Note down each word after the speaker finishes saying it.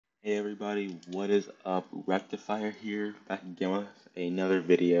Hey everybody, what is up? Rectifier here, back again with another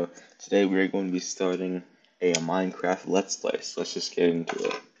video. Today we are going to be starting a Minecraft Let's Play, so let's just get into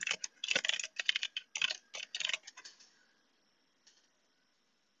it.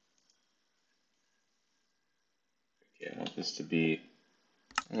 Okay, I want this to be,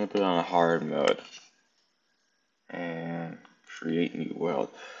 I'm going to put it on hard mode, and create new world.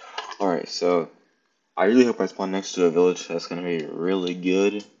 Alright, so I really hope I spawn next to a village. That's going to be really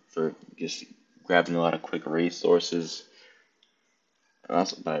good for just grabbing a lot of quick resources.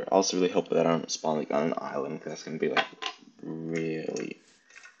 But I also really hope that I don't spawn like on an island, because that's going to be like really...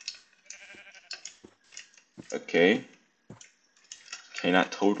 Okay,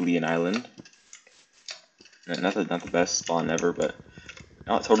 not totally an island. Not the best spawn ever, but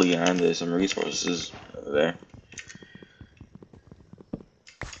not totally an island. There's some resources over there.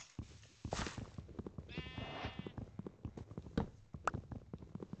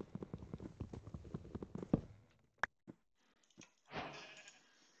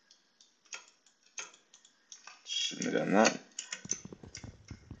 Shouldn't have done that.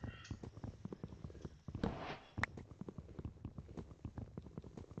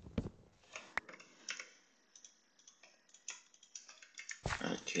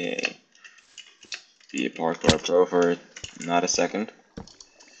 Okay. Be a parkour pro for not a second.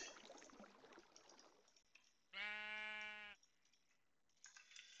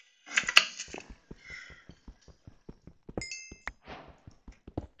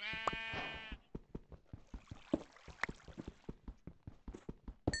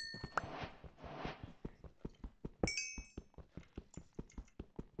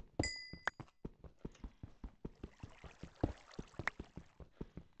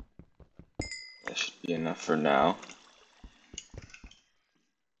 That should be enough for now.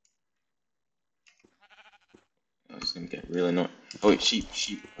 I was gonna get really annoying. Oh wait, sheep.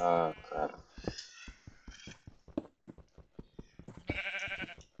 Crap.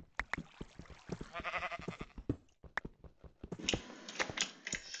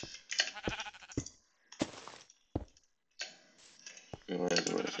 Okay, where is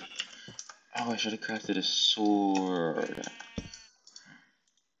it? Oh, I should have crafted a sword.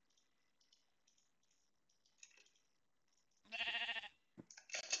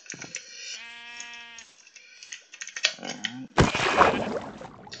 Alright.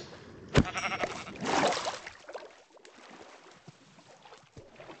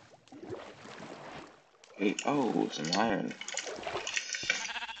 Okay, oh, some iron.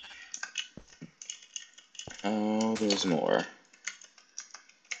 Oh, there's more.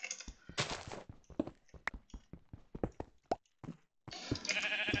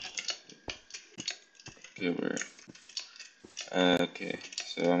 Okay, okay,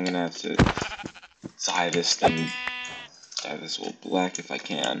 so I'm gonna have to dye this wool black if I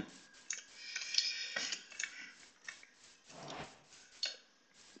can.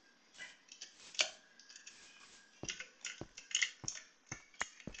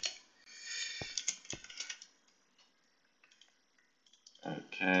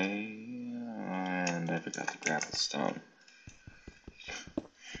 Okay, and I forgot to grab the stone.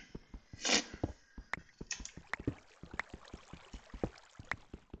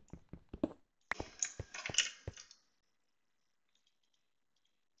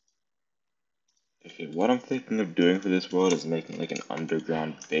 Okay, what I'm thinking of doing for this world is making like an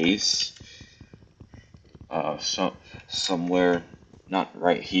underground base. Somewhere, not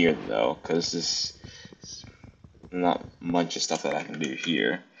right here though, because this is not much of stuff that I can do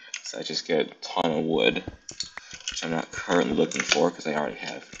here. So I just get a ton of wood, which I'm not currently looking for because I already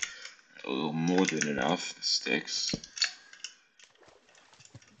have a little more than enough sticks.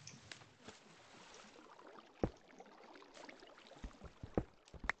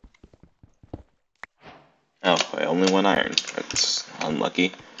 Oh, wait, only one iron. That's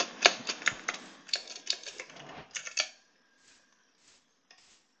unlucky.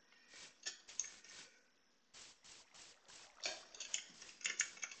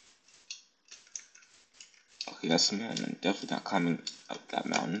 Okay, that's the mountain. Definitely not climbing up that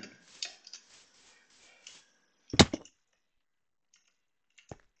mountain.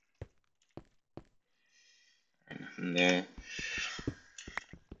 Right, nothing there.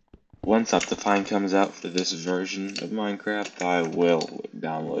 Once Optifine comes out for this version of Minecraft, I will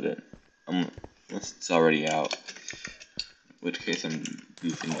download it. Unless it's already out. In which case I'm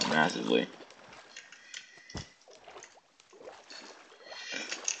goofing it massively.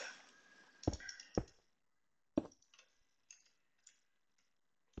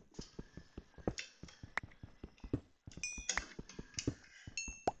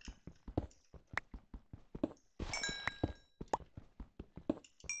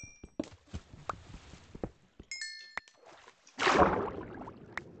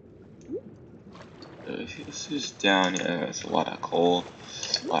 This is down here. That's a lot of coal,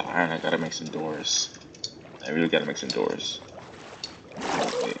 a lot of iron. I gotta make some doors. I really gotta make some doors.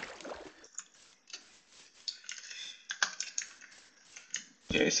 Wait.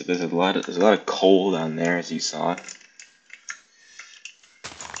 Okay, so there's a lot of coal down there, as you saw.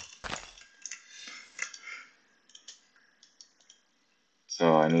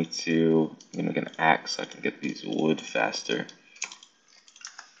 So I need to make an axe so I can get these wood faster.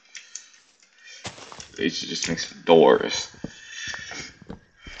 They should just make some doors.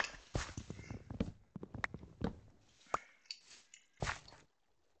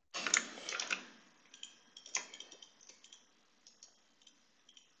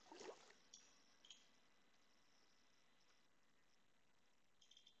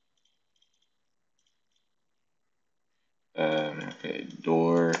 Okay,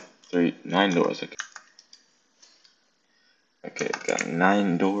 door, 9 doors. Okay, okay, got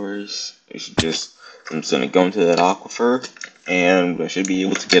 9 doors. I'm just gonna go into that aquifer, and I should be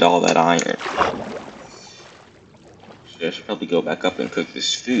able to get all that iron. So I should probably go back up and cook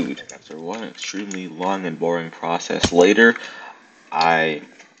this food. After one extremely long and boring process later, I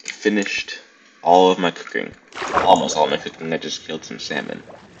finished all of my cooking. Almost all of my cooking. I just killed some salmon,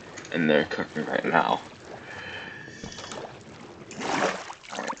 and they're cooking right now.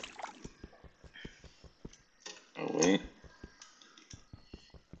 Alright. Oh wait.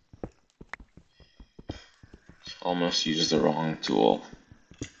 Almost uses the wrong tool.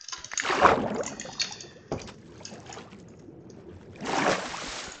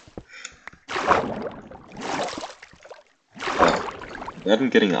 Glad I'm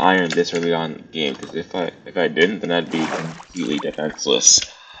getting iron this early on in the game, because if I didn't, then I'd be completely defenseless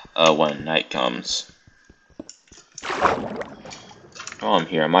when night comes. While I'm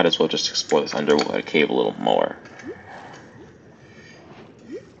here, I might as well just explore this underwater cave a little more.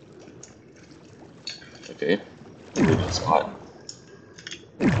 Okay, good spot.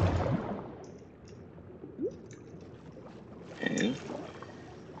 Okay.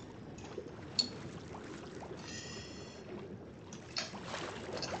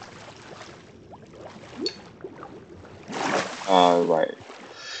 Alright.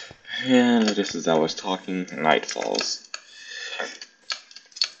 And just as I was talking, night falls.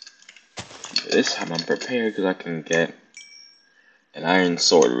 This time I'm prepared because I can get an iron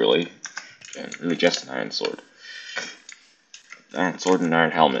sword, really. And really just an iron sword. Iron sword and an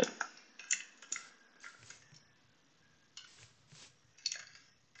iron helmet.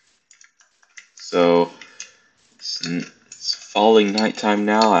 So, it's falling nighttime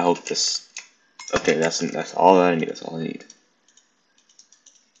now. I hope this... Okay, that's all that I need. That's all I need.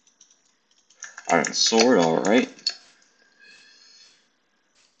 Iron sword, alright.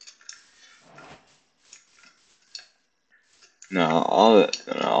 Now,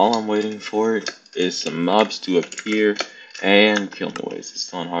 all I'm waiting for is some mobs to appear and kill me. Wait, is this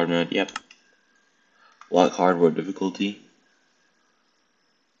still on hard mode? Yep. Lock hard mode difficulty.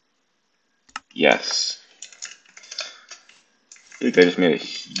 Yes. I think I just made a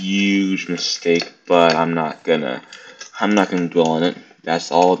huge mistake, but I'm not gonna dwell on it.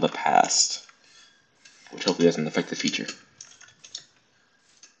 That's all in the past, which hopefully doesn't affect the future.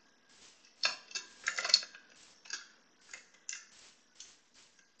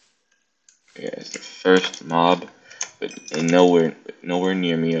 Okay, it's the first mob, but nowhere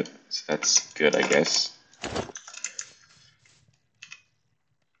near me. So that's good, I guess.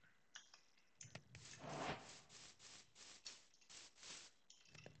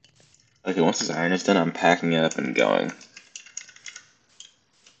 Okay, once this iron is done, I'm packing it up and going.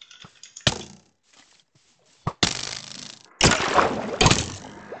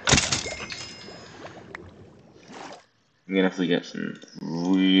 I'm gonna have to get some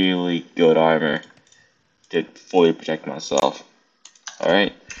really good armor to fully protect myself.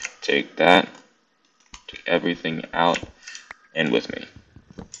 Alright, take that. Take everything out and with me.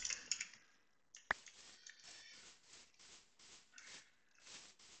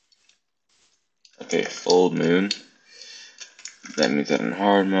 Okay, full moon. That means that in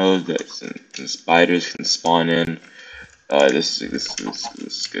hard mode, that some spiders can spawn in. This is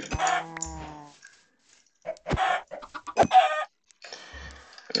good.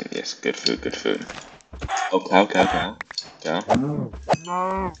 Yes, good food, good food. Oh, cow.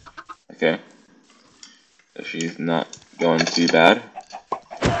 Okay, so she's not going too bad.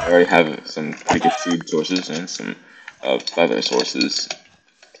 I already have some pretty good food sources and some feather sources.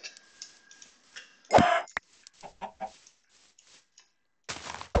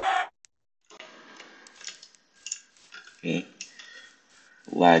 Okay.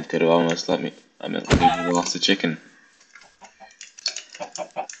 Lag could have almost let me. I mean, we lost the chicken.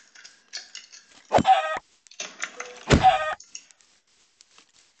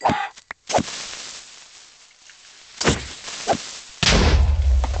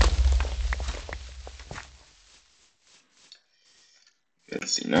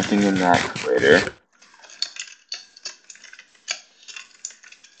 Let's see, nothing in that crater.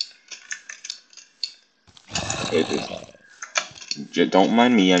 Don't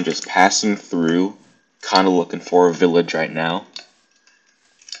mind me, I'm just passing through, kind of looking for a village right now.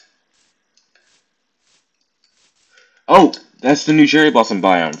 Oh, that's the new cherry blossom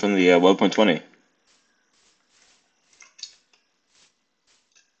biome from the 1.20.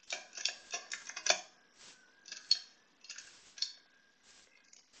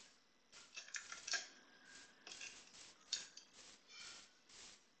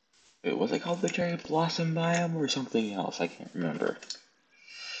 Wait, was it called the cherry blossom biome or something else? I can't remember.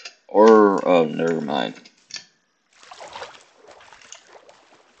 Or, oh, never mind.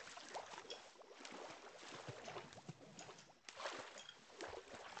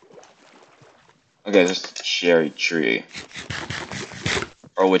 Okay, just cherry tree.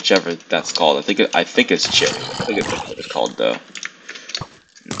 Or whichever that's called. I think it's cherry. I think it's what it's called though.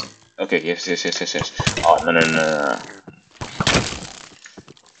 Okay, yes. Oh, no.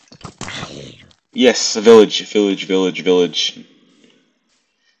 Yes, a village.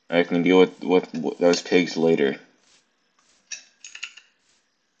 I can deal with those pigs later.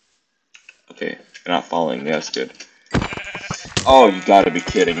 Okay, they're not following me, that's good. Oh, you gotta be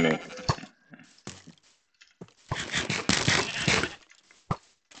kidding me.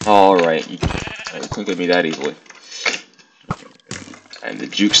 Alright, you couldn't get me that easily. And the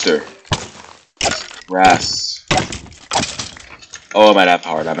jukester. Grass. Oh, I might have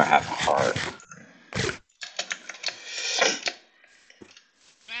heart.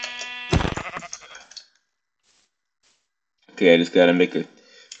 Okay, I just gotta make a...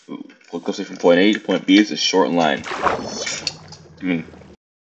 What goes from point A to point B is a short line. I mean,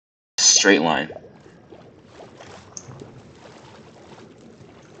 straight line.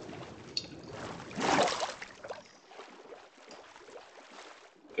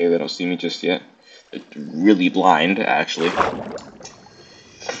 Okay, they don't see me just yet. They're really blind, actually.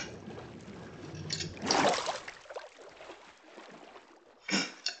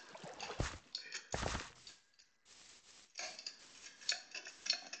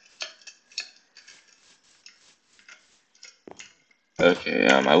 Okay,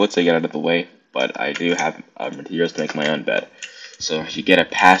 I would say get out of the way, but I do have materials to make my own bed. So you get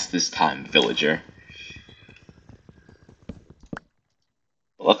it past this time, villager.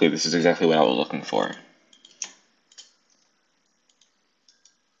 Luckily, this is exactly what I was looking for.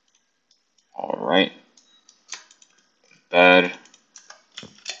 Alright. Bed.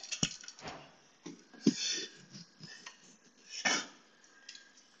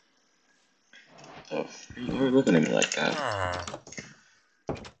 Oh, you're looking at me like that.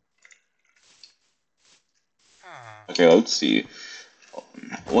 Okay, let's see.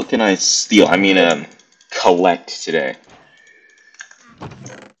 What can I steal? I mean, collect today.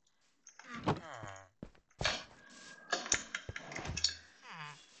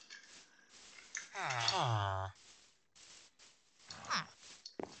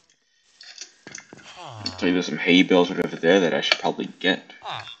 So there's some hay bales right over there that I should probably get.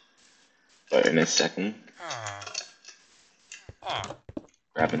 But in a second.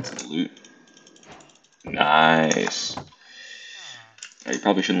 Grabbing some loot. Nice. I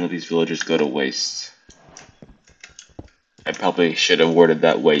probably shouldn't let these villagers go to waste. I probably should have worded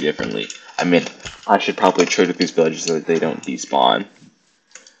that way differently. I mean, I should probably trade with these villagers so that they don't despawn.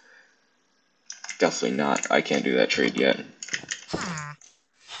 Definitely not. I can't do that trade yet.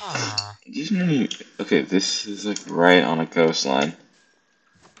 Okay, this is like right on a coastline.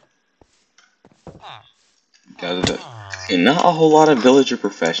 Okay, not a whole lot of villager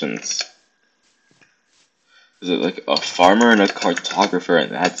professions. Is it like a farmer and a cartographer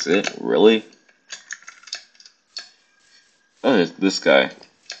and that's it? Really? Oh, there's this guy.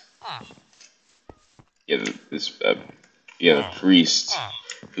 Yeah, the priest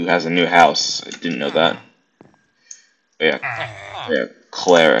who has a new house. I didn't know that. Yeah,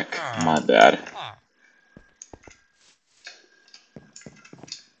 cleric. My bad.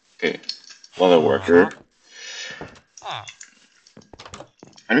 Okay, leather worker.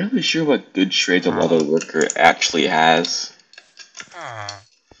 I'm not really sure what good trades a leather worker actually has.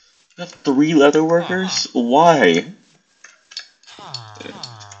 You have 3 leather workers? Why?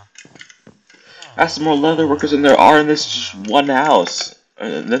 That's more leather workers than there are in this one house.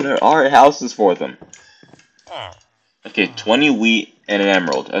 Then there are houses for them. Okay, 20 wheat and an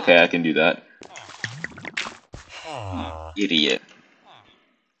emerald. Okay, I can do that. Idiot.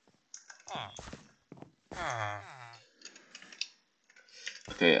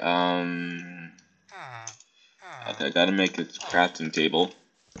 Okay, okay, I gotta make a crafting table.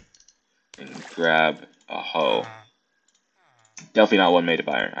 And grab a hoe. Definitely not one made of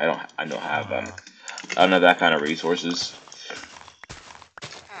iron. I don't have I don't have that kind of resources.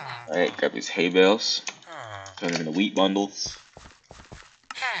 Alright, grab these hay bales. Turn them into wheat bundles.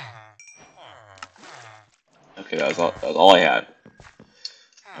 Okay, that was all I had.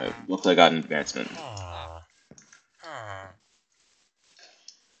 Alright, looks like I got an advancement.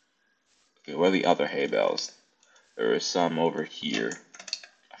 Okay, where are the other hay bales? There is some over here,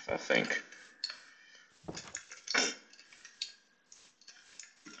 I think.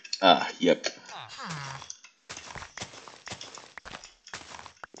 Ah, yep.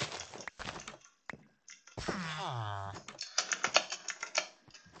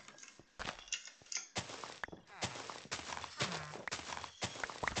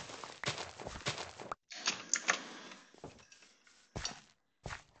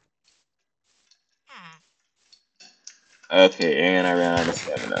 Okay, and I ran out of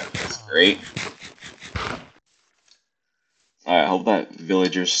stamina. That's great. Alright, I hope that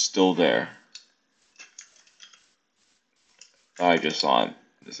villager's still there. I just saw him.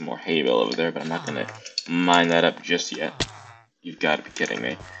 There's more hay bale over there, but I'm not gonna mine that up just yet. You've got to be kidding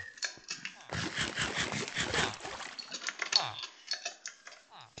me.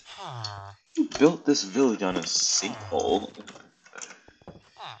 Who built this village on a sinkhole?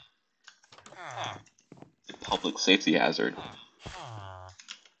 A public safety hazard.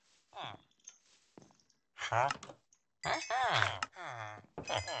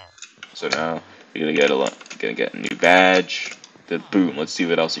 So now we're gonna get a new badge. Then boom, let's see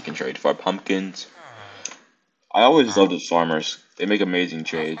what else you can trade for. Pumpkins. I always loved the farmers. They make amazing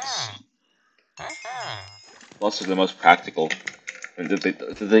trades. Plus, they're the most practical. And they're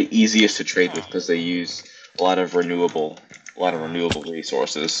the easiest to trade with because they use a lot of renewable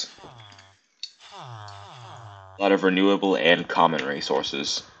resources. A lot of renewable and common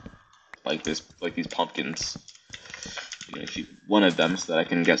resources, like these pumpkins. You know, keep one of them so that I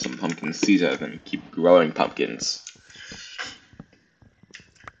can get some pumpkin seeds out of them and keep growing pumpkins.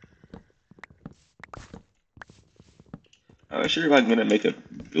 I'm not sure if I'm gonna make a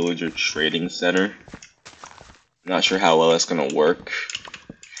villager trading center. I'm not sure how well that's gonna work,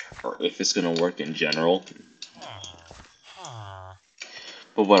 or if it's gonna work in general.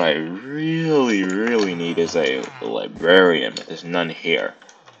 But what I really, really need is a librarian, but there's none here,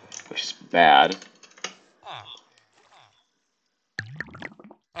 which is bad.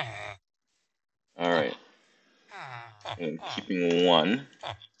 Alright. I'm keeping one.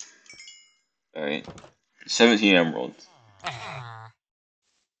 Alright. 17 emeralds.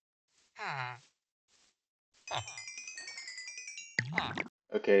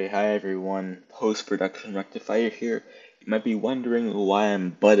 Okay, hi everyone. Post-production Rectifier here. You might be wondering why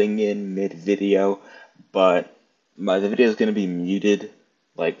I'm butting in mid-video, but the video is going to be muted,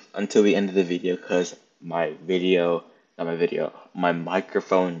 like, until the end of the video, because my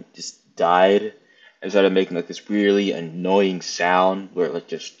microphone just died and started making, like, this really annoying sound where it, like,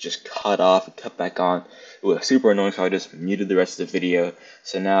 just cut off and cut back on. It was super annoying, so I just muted the rest of the video.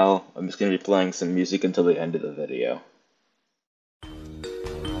 So now I'm just going to be playing some music until the end of the video.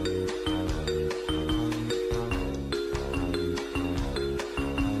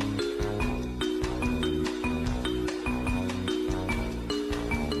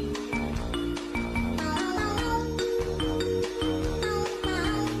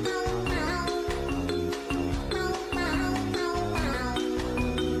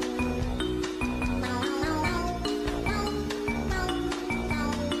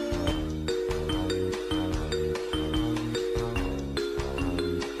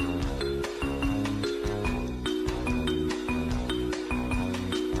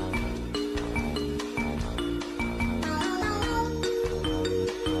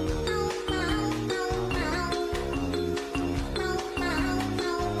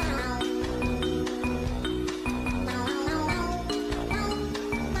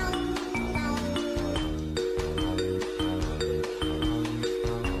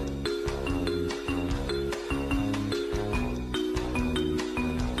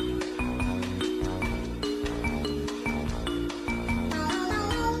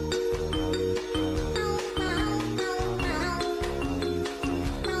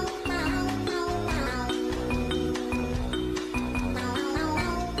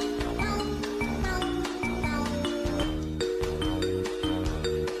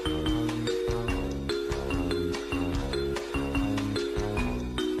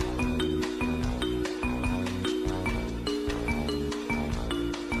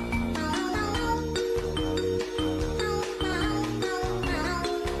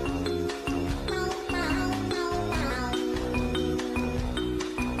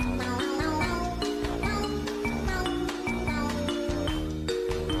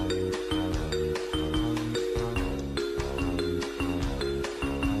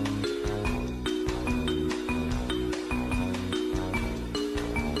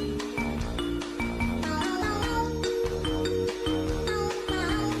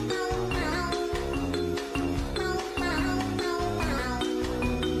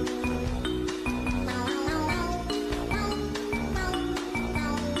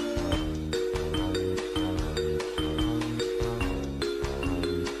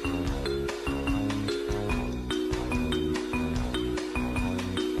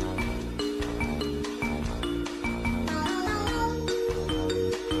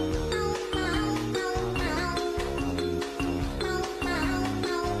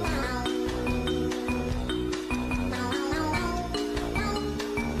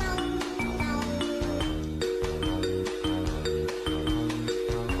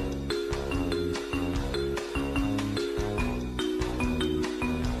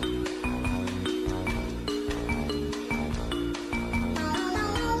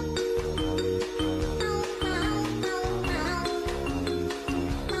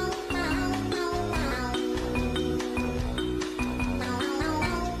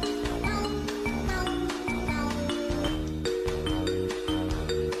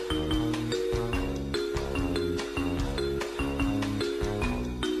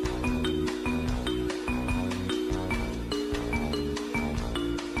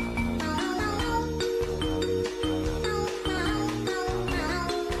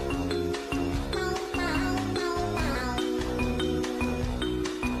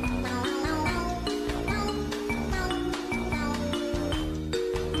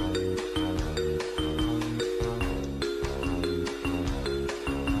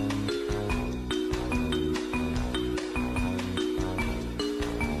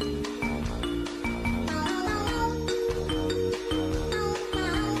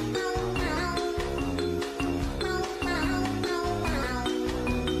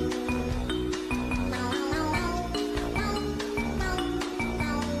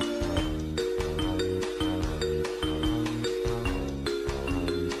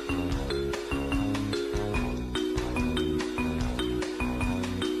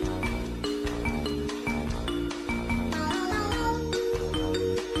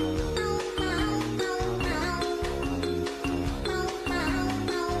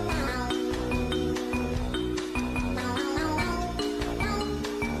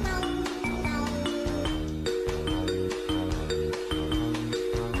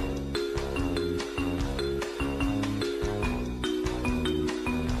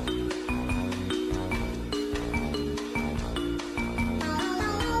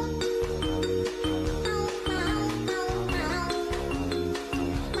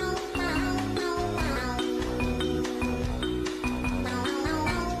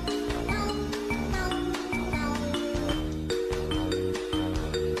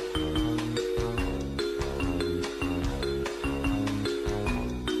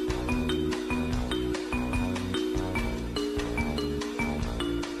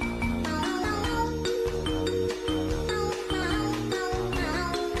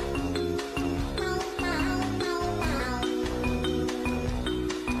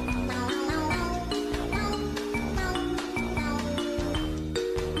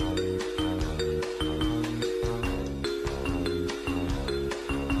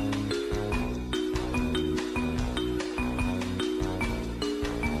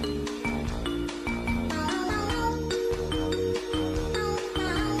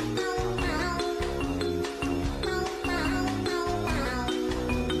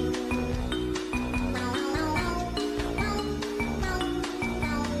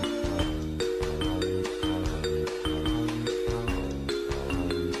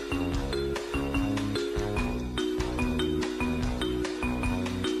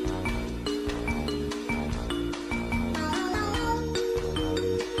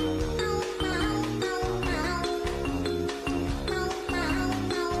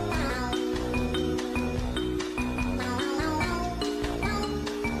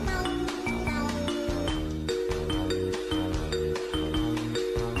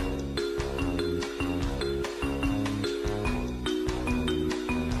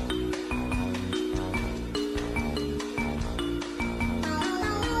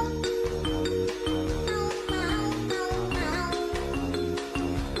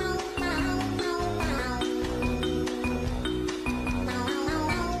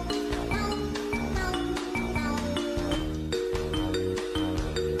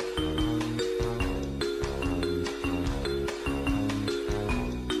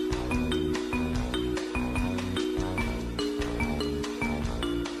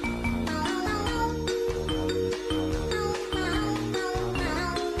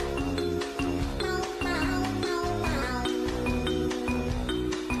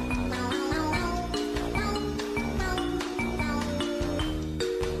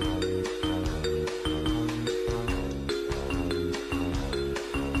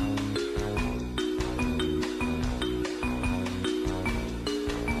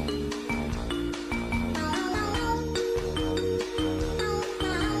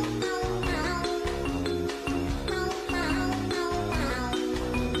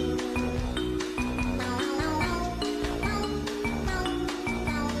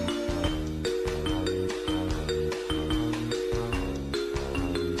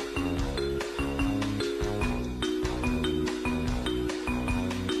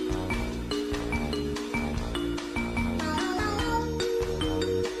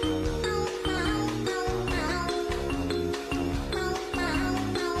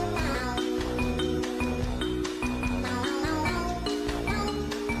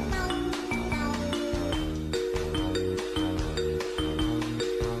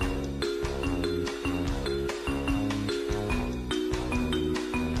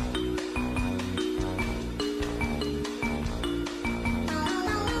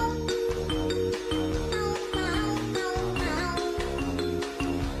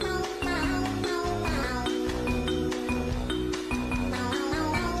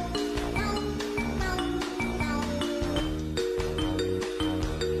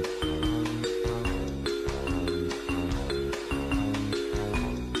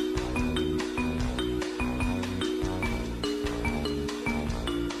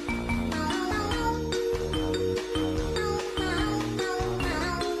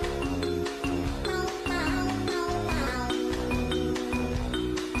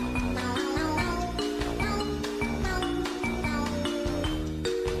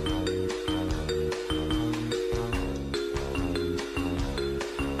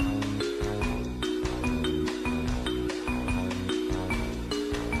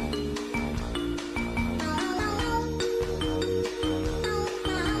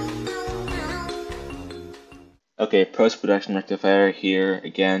 Okay, post-production rectifier here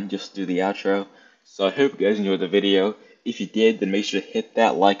again, just to do the outro. So I hope you guys enjoyed the video. If you did, then make sure to hit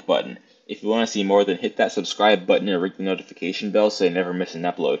that like button. If you want to see more, then hit that subscribe button and ring the notification bell so you never miss an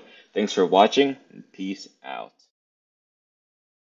upload. Thanks for watching, and peace out.